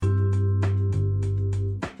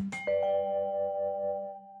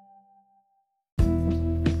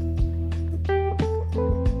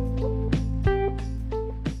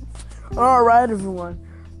Alright, everyone.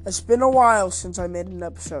 It's been a while since I made an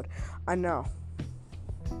episode. I know.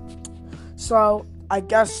 So, I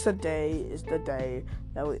guess today is the day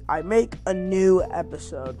that I make a new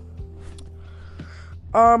episode.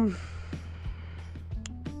 How's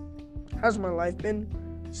my life been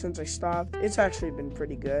since I stopped? It's actually been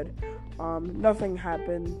pretty good. Nothing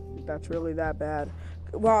happened that's really that bad.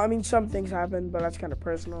 Well, I mean, some things happened, but that's kind of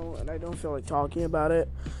personal, and I don't feel like talking about it.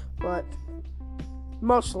 But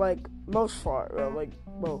mostly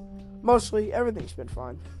everything's been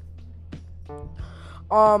fine.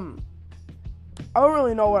 I don't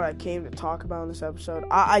really know what I came to talk about in this episode.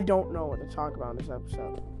 I don't know what to talk about in this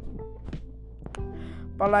episode.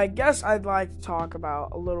 But I guess I'd like to talk about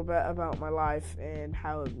a little bit about my life and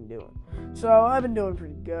how I've been doing. So, I've been doing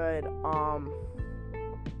pretty good.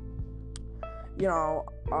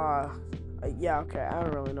 Okay, I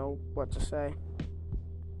don't really know what to say.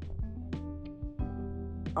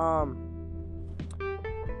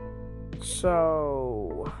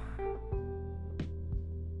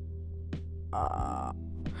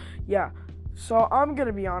 So I'm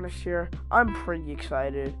gonna be honest here. I'm pretty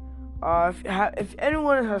excited. If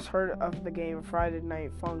anyone has heard of the game Friday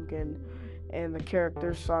Night Funkin' and the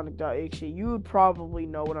character Sonic.exe, you would probably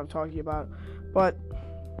know what I'm talking about. But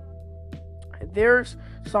there's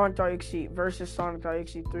Sonic.exe versus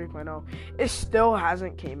Sonic.exe 3.0. It still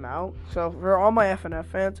hasn't came out. So for all my FNF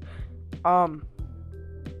fans,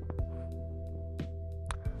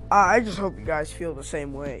 I just hope you guys feel the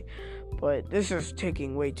same way. But this is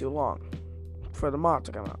taking way too long for the mod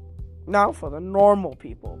to come out. Now for the normal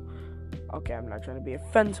people. Okay, I'm not trying to be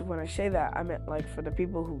offensive when I say that. I meant like for the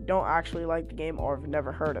people who don't actually like the game or have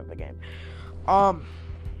never heard of the game.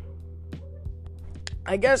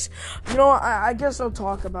 I guess I'll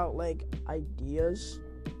talk about like ideas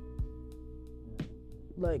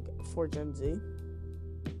like for Gen Z.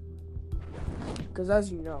 Because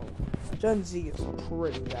as you know, Gen Z is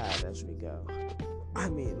pretty bad as we go. I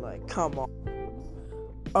mean, like, come on.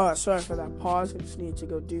 Sorry for that pause. I just need to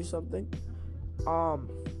go do something.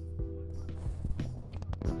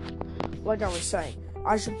 Like I was saying,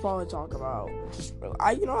 I should probably talk about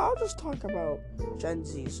I'll just talk about Gen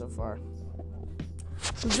Z so far.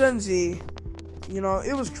 So Gen Z,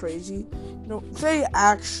 it was crazy. They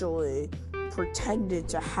actually pretended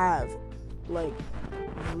to have, like,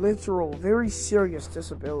 literal, very serious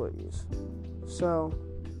disabilities. So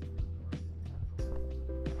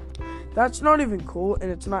that's not even cool,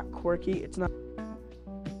 and it's not quirky. It's not.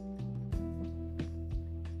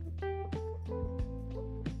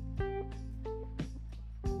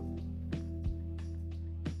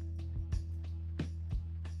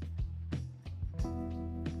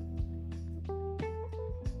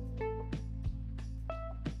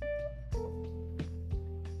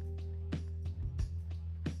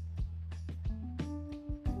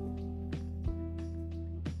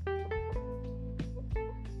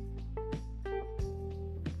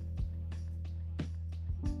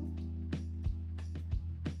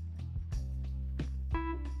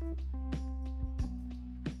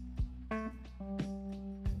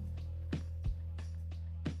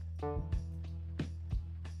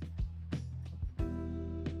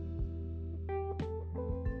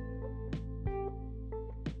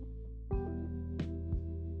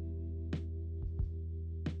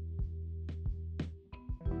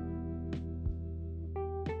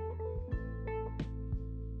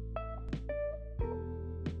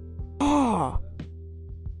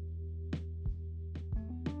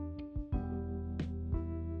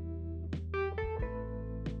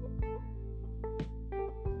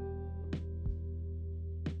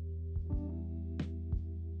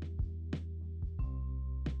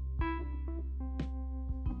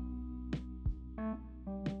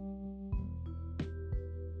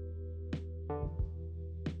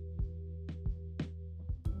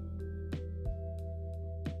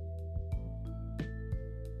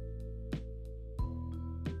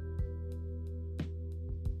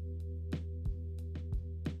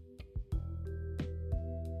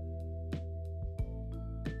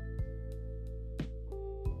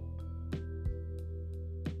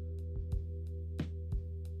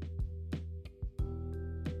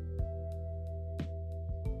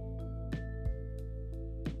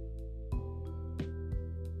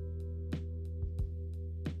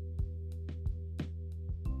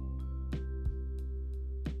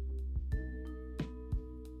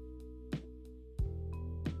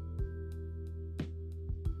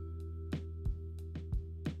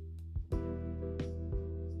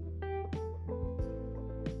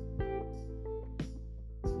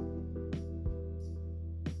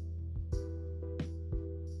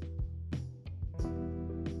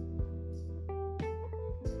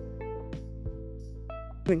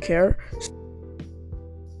 even care.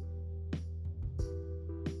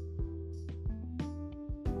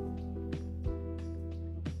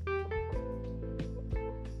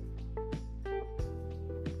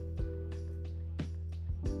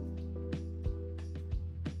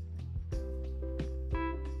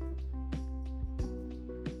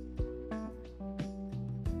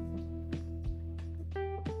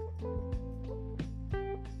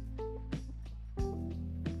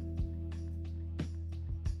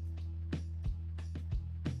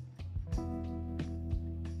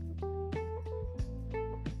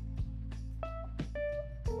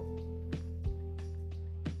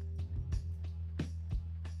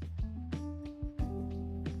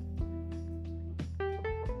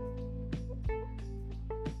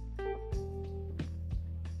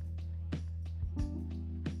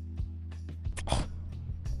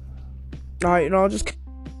 Alright, I'll just...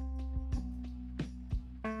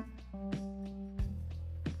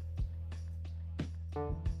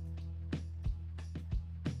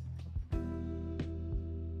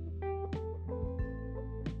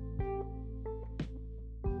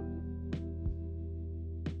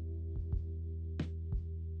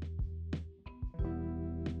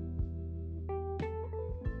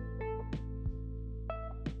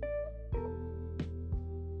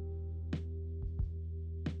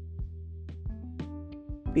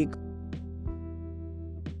 Be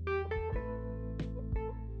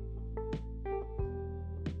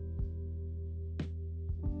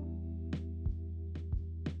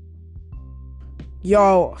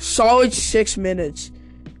Yo, solid 6 minutes.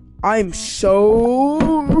 I'm so...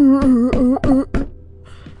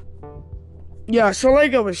 Yeah, so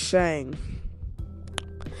like I was saying,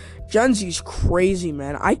 Gen Z's crazy,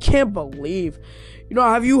 man. I can't believe...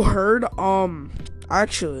 have you heard,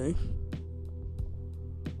 actually...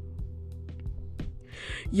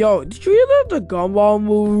 Yo, did you hear that the Gumball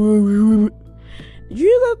movie? Did you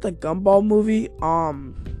hear that the Gumball movie?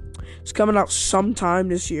 It's coming out sometime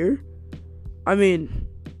this year. I mean,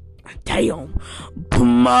 damn.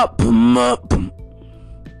 Boom up, boom up. Boom.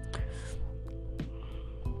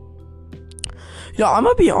 Yo, I'm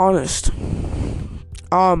gonna be honest.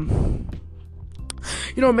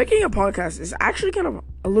 Making a podcast is actually kind of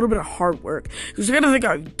a little bit of hard work because you gotta think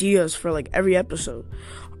of ideas for like every episode.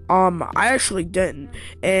 I actually didn't,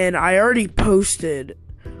 and I already posted,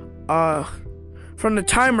 from the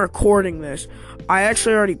time recording this, I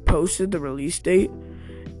actually already posted the release date,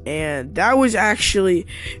 and that was I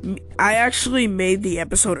actually made the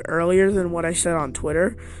episode earlier than what I said on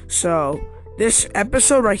Twitter, so this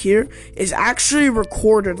episode right here is actually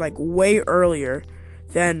recorded, like, way earlier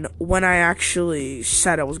than when I actually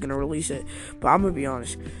said I was gonna release it, but I'm gonna be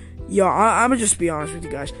honest. Yo, I'm gonna just be honest with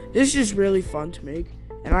you guys, this is really fun to make.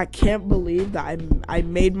 And I can't believe that I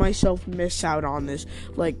made myself miss out on this,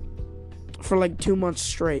 like, for, like, 2 months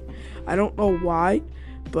straight. I don't know why,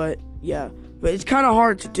 but, yeah. But it's kind of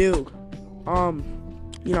hard to do,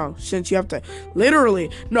 since you have to,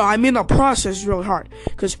 the process is really hard.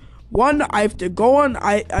 Because, one, I have to go on,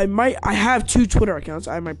 I have 2 Twitter accounts.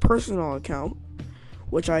 I have my personal account,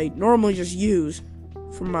 which I normally just use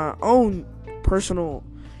for my own personal,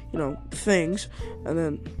 things. And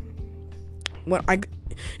then,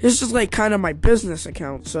 this is like kind of my business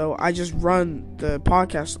account, so I just run the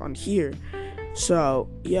podcast on here.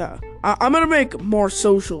 So yeah, I'm gonna make more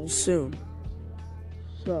socials soon.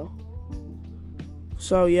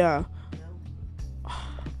 So yeah.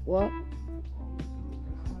 What?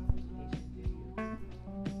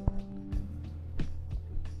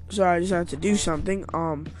 Sorry, I just had to do something.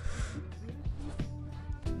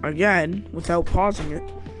 Again, without pausing it.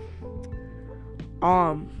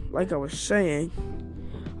 Like I was saying,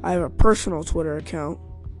 I have a personal Twitter account,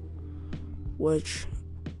 which,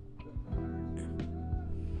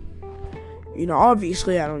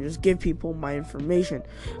 obviously I don't just give people my information.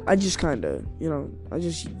 I just kind of,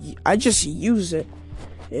 I just use it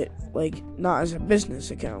like, not as a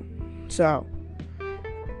business account. So,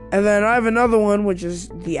 and then I have another one, which is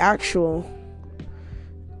the actual,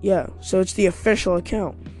 so it's the official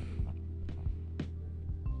account.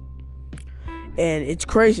 And it's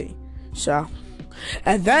crazy. So,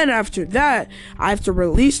 and then after that, I have to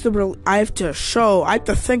I have to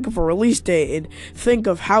think of a release date and think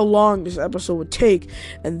of how long this episode would take,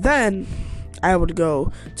 and then I would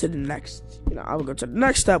go to the next,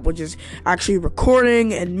 step, which is actually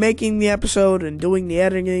recording and making the episode and doing the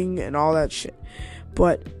editing and all that shit.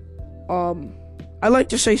 But, I'd like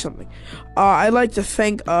to say something. I'd like to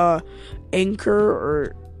thank, Anchor,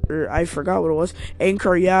 or I forgot what it was,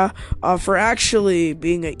 Anchor, for actually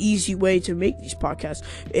being an easy way to make these podcasts.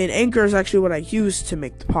 And Anchor is actually what I use to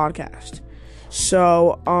make the podcast.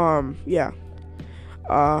 So, yeah.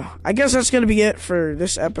 I guess that's gonna be it for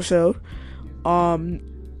this episode.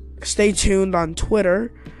 Stay tuned on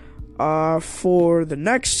Twitter for the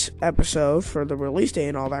next episode, for the release date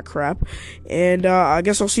and all that crap. And I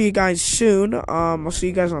guess I'll see you guys soon. I'll see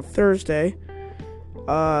you guys on Thursday.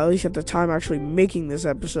 At least at the time actually making this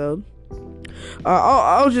episode.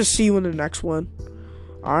 I'll just see you in the next one.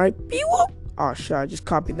 Alright. Oh shit, I just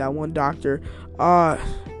copied that one, doctor.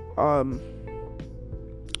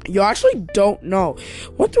 You actually don't know.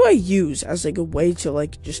 What do I use as like a way to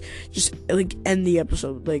like just like end the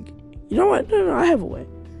episode? Like, you know what? No, I have a way.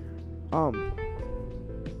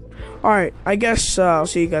 Alright, I guess I'll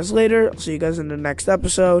see you guys later. I'll see you guys in the next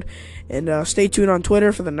episode. And stay tuned on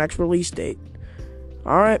Twitter for the next release date.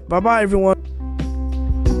 Alright, bye-bye everyone.